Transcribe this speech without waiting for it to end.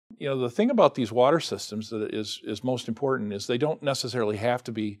you know, the thing about these water systems that is most important is they don't necessarily have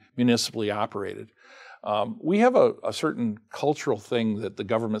to be municipally operated. We have a certain cultural thing that the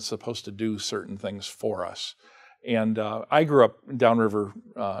government's supposed to do certain things for us. And I grew up downriver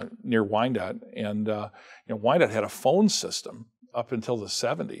near Wyandotte, and you know, Wyandotte had a phone system up until the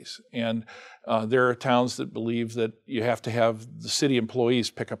 70s. And there are towns that believe that you have to have the city employees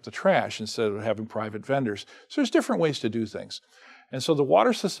pick up the trash instead of having private vendors. So there's different ways to do things. And so the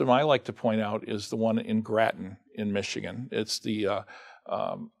water system I like to point out is the one in Grattan in Michigan. It's the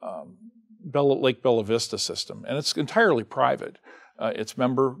Lake Bella Vista system, and it's entirely private. It's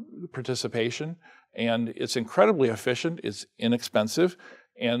member participation, and it's incredibly efficient, it's inexpensive,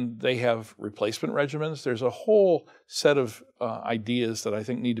 and they have replacement regimens. There's a whole set of ideas that I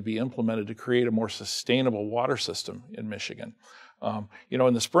think need to be implemented to create a more sustainable water system in Michigan. You know,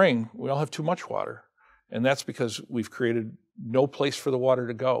 in the spring, we all have too much water, and that's because we've created no place for the water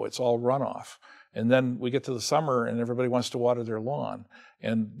to go. It's all runoff. And then we get to the summer and everybody wants to water their lawn.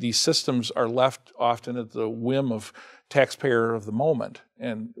 And these systems are left often at the whim of taxpayer of the moment.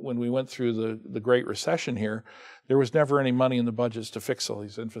 And when we went through the Great Recession here, there was never any money in the budgets to fix all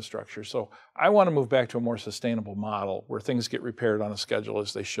these infrastructure. So I want to move back to a more sustainable model where things get repaired on a schedule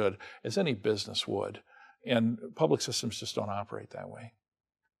as they should, as any business would. And public systems just don't operate that way.